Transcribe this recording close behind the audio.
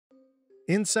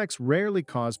Insects rarely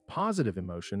cause positive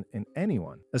emotion in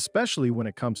anyone, especially when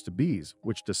it comes to bees,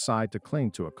 which decide to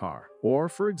cling to a car. Or,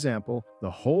 for example,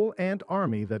 the whole ant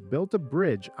army that built a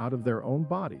bridge out of their own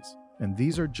bodies. And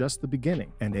these are just the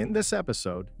beginning. And in this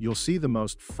episode, you'll see the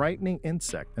most frightening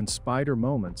insect and spider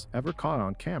moments ever caught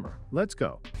on camera. Let's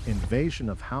go. Invasion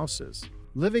of houses.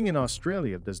 Living in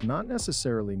Australia does not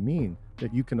necessarily mean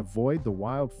that you can avoid the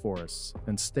wild forests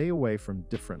and stay away from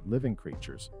different living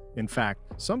creatures. In fact,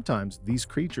 sometimes these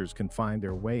creatures can find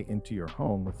their way into your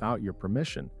home without your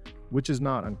permission, which is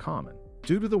not uncommon.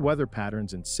 Due to the weather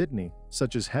patterns in Sydney,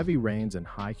 such as heavy rains and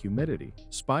high humidity,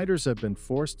 spiders have been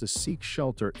forced to seek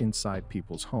shelter inside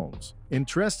people's homes.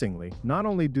 Interestingly, not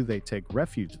only do they take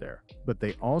refuge there, but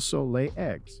they also lay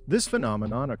eggs. This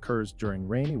phenomenon occurs during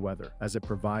rainy weather, as it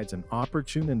provides an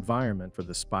opportune environment for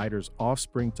the spider's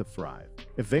offspring to thrive.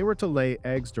 If they were to lay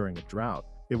eggs during a drought,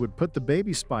 it would put the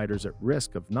baby spiders at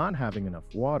risk of not having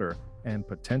enough water and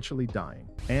potentially dying.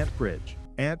 Ant bridge.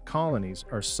 Ant colonies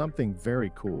are something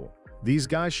very cool. These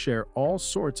guys share all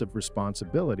sorts of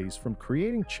responsibilities, from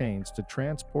creating chains to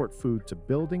transport food to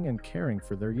building and caring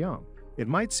for their young. It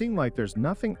might seem like there's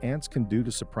nothing ants can do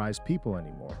to surprise people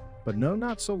anymore, but no,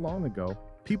 not so long ago,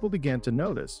 people began to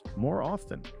notice, more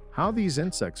often, how these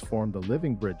insects form the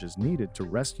living bridges needed to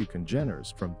rescue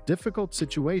congeners from difficult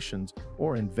situations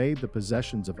or invade the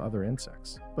possessions of other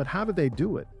insects. But how do they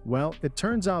do it? Well, it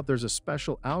turns out there's a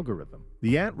special algorithm.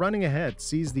 The ant running ahead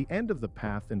sees the end of the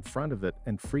path in front of it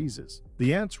and freezes.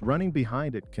 The ants running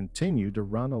behind it continue to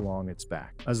run along its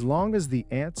back. As long as the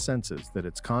ant senses that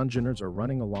its congeners are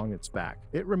running along its back,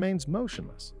 it remains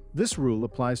motionless. This rule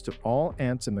applies to all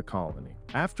ants in the colony.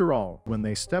 After all, when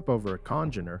they step over a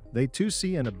congener, they too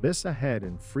see an abyss ahead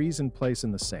and freeze in place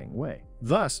in the same way.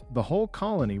 Thus, the whole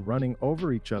colony running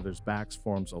over each other's backs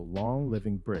forms a long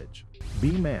living bridge.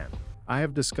 Bee Man. I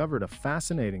have discovered a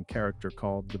fascinating character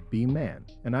called the Bee Man,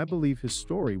 and I believe his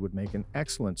story would make an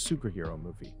excellent superhero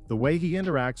movie. The way he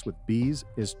interacts with bees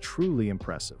is truly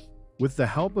impressive. With the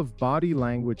help of body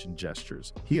language and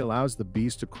gestures, he allows the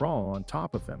bees to crawl on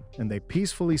top of him, and they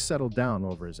peacefully settle down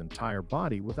over his entire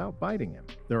body without biting him.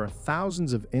 There are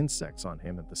thousands of insects on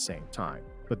him at the same time,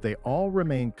 but they all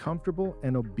remain comfortable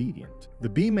and obedient. The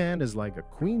bee man is like a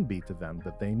queen bee to them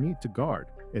that they need to guard.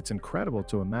 It's incredible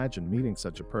to imagine meeting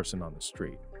such a person on the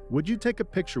street. Would you take a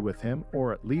picture with him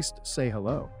or at least say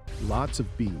hello? Lots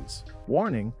of bees.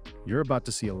 Warning, you're about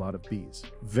to see a lot of bees.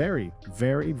 Very,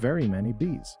 very, very many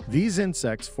bees. These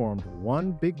insects formed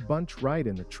one big bunch right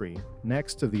in the tree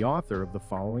next to the author of the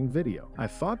following video. I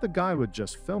thought the guy would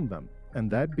just film them and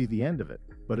that'd be the end of it,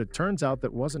 but it turns out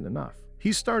that wasn't enough.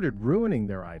 He started ruining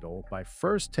their idyll by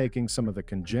first taking some of the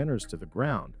congeners to the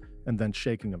ground and then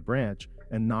shaking a branch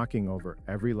and knocking over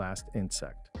every last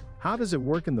insect. How does it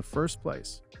work in the first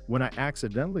place? When I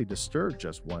accidentally disturb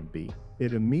just one bee,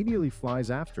 it immediately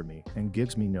flies after me and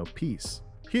gives me no peace.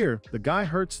 Here, the guy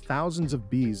hurts thousands of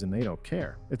bees and they don't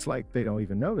care. It's like they don't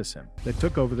even notice him. They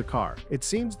took over the car. It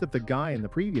seems that the guy in the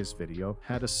previous video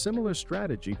had a similar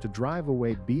strategy to drive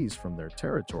away bees from their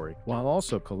territory while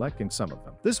also collecting some of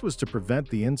them. This was to prevent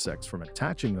the insects from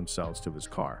attaching themselves to his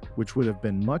car, which would have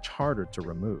been much harder to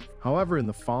remove. However, in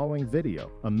the following video,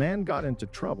 a man got into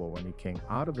trouble when he came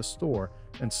out of a store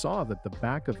and saw that the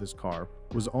back of his car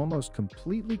was almost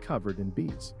completely covered in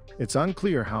bees. It's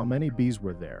unclear how many bees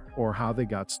were there or how they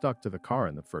got stuck to the car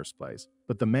in the first place,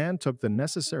 but the man took the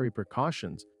necessary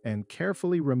precautions and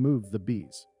carefully removed the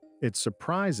bees. It's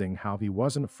surprising how he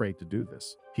wasn't afraid to do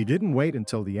this. He didn't wait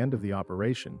until the end of the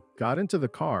operation, got into the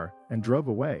car, and drove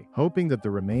away, hoping that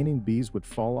the remaining bees would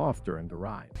fall off during the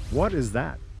ride. What is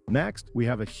that? Next, we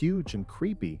have a huge and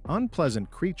creepy, unpleasant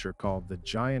creature called the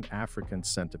giant African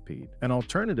centipede. An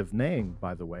alternative name,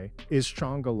 by the way, is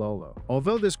Chongololo.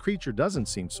 Although this creature doesn't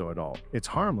seem so at all, it's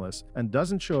harmless and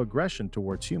doesn't show aggression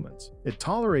towards humans. It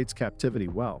tolerates captivity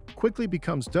well, quickly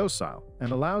becomes docile,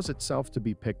 and allows itself to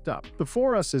be picked up.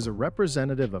 Before us is a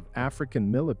representative of African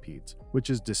millipedes, which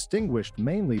is distinguished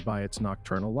mainly by its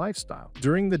nocturnal lifestyle.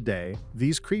 During the day,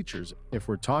 these creatures, if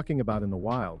we're talking about in the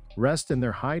wild, rest in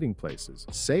their hiding places,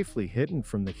 safely hidden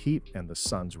from the heat and the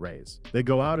sun's rays. They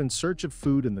go out in search of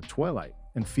food in the twilight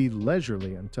and feed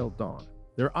leisurely until dawn.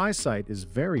 Their eyesight is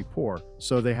very poor,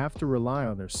 so they have to rely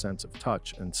on their sense of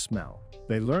touch and smell.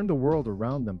 They learn the world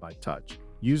around them by touch,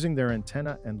 using their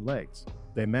antennae and legs.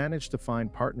 They manage to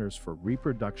find partners for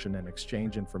reproduction and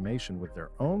exchange information with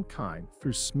their own kind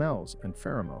through smells and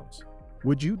pheromones.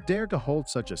 Would you dare to hold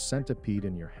such a centipede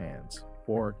in your hands?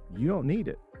 Or you don't need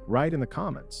it? Write in the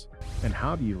comments. And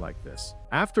how do you like this?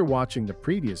 After watching the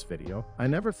previous video, I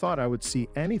never thought I would see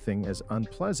anything as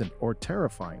unpleasant or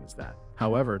terrifying as that.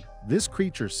 However, this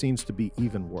creature seems to be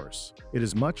even worse. It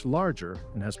is much larger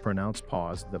and has pronounced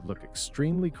paws that look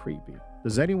extremely creepy.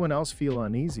 Does anyone else feel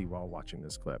uneasy while watching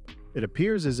this clip? It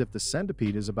appears as if the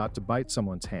centipede is about to bite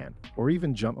someone's hand or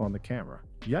even jump on the camera.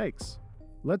 Yikes!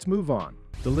 Let's move on.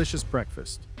 Delicious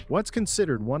breakfast. What's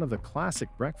considered one of the classic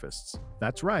breakfasts?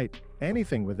 That's right,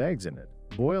 anything with eggs in it.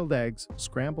 Boiled eggs,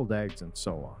 scrambled eggs, and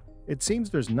so on. It seems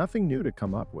there's nothing new to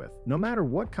come up with, no matter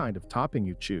what kind of topping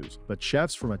you choose, but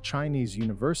chefs from a Chinese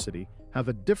university have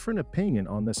a different opinion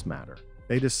on this matter.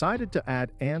 They decided to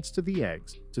add ants to the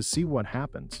eggs to see what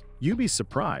happens. You'd be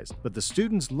surprised, but the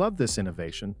students love this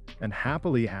innovation and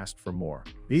happily asked for more.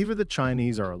 Either the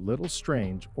Chinese are a little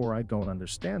strange or I don't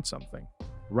understand something.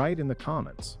 Write in the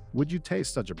comments. Would you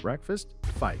taste such a breakfast?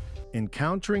 Fight.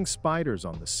 Encountering spiders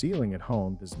on the ceiling at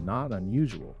home is not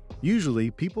unusual. Usually,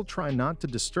 people try not to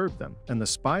disturb them, and the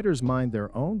spiders mind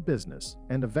their own business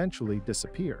and eventually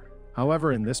disappear.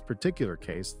 However, in this particular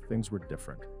case, things were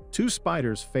different. Two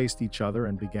spiders faced each other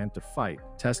and began to fight,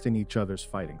 testing each other's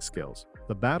fighting skills.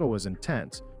 The battle was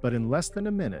intense, but in less than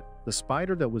a minute, the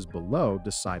spider that was below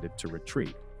decided to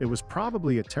retreat. It was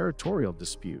probably a territorial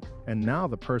dispute, and now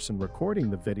the person recording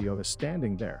the video is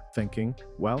standing there, thinking,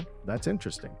 well, that's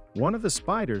interesting. One of the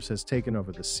spiders has taken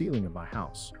over the ceiling of my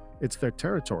house. It's their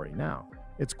territory now.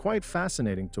 It's quite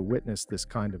fascinating to witness this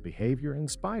kind of behavior in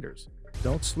spiders.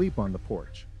 Don't sleep on the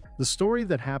porch. The story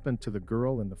that happened to the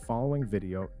girl in the following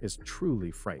video is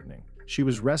truly frightening. She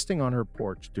was resting on her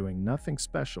porch doing nothing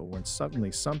special when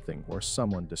suddenly something or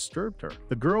someone disturbed her.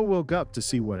 The girl woke up to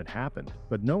see what had happened,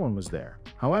 but no one was there.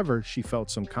 However, she felt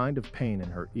some kind of pain in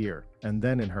her ear and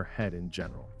then in her head in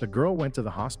general. The girl went to the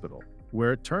hospital,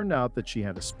 where it turned out that she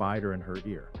had a spider in her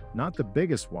ear. Not the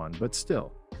biggest one, but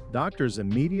still. Doctors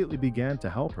immediately began to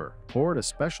help her, poured a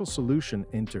special solution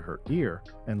into her ear,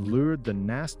 and lured the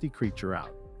nasty creature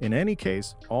out. In any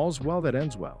case, all's well that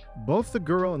ends well. Both the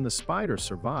girl and the spider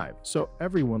survived, so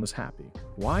everyone was happy.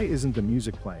 Why isn't the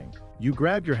music playing? You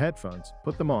grab your headphones,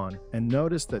 put them on, and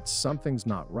notice that something's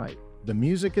not right. The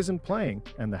music isn't playing,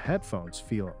 and the headphones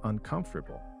feel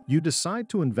uncomfortable. You decide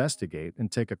to investigate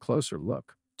and take a closer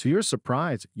look. To your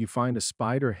surprise, you find a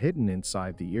spider hidden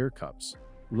inside the ear cups.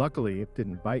 Luckily, it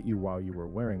didn't bite you while you were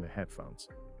wearing the headphones.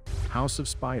 House of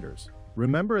Spiders.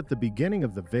 Remember at the beginning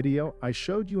of the video, I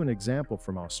showed you an example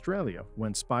from Australia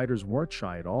when spiders weren't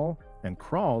shy at all and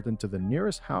crawled into the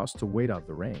nearest house to wait out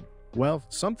the rain. Well,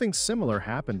 something similar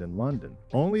happened in London,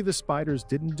 only the spiders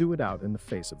didn't do it out in the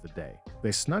face of the day.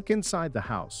 They snuck inside the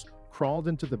house, crawled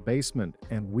into the basement,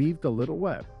 and weaved a little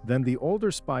web. Then the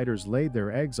older spiders laid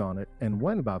their eggs on it and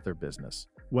went about their business.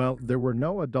 Well, there were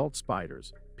no adult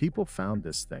spiders. People found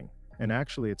this thing. And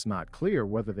actually, it's not clear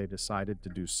whether they decided to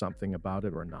do something about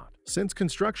it or not. Since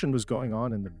construction was going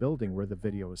on in the building where the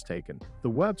video was taken, the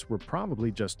webs were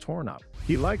probably just torn up.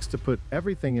 He likes to put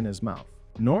everything in his mouth.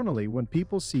 Normally, when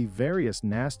people see various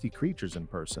nasty creatures in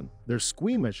person, they're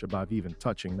squeamish about even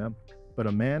touching them. But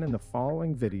a man in the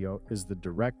following video is the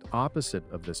direct opposite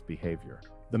of this behavior.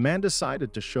 The man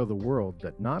decided to show the world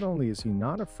that not only is he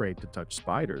not afraid to touch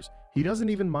spiders, he doesn't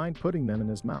even mind putting them in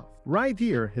his mouth. Right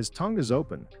here, his tongue is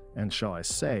open and, shall I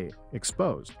say,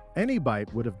 exposed. Any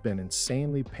bite would have been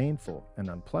insanely painful and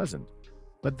unpleasant,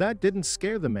 but that didn't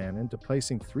scare the man into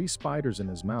placing 3 spiders in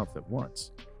his mouth at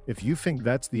once. If you think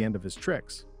that's the end of his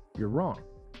tricks, you're wrong.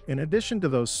 In addition to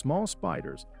those small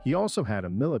spiders, he also had a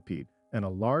millipede and a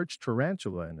large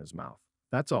tarantula in his mouth.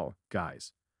 That's all,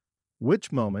 guys.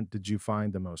 Which moment did you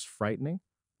find the most frightening?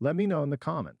 Let me know in the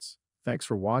comments. Thanks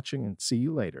for watching and see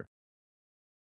you later.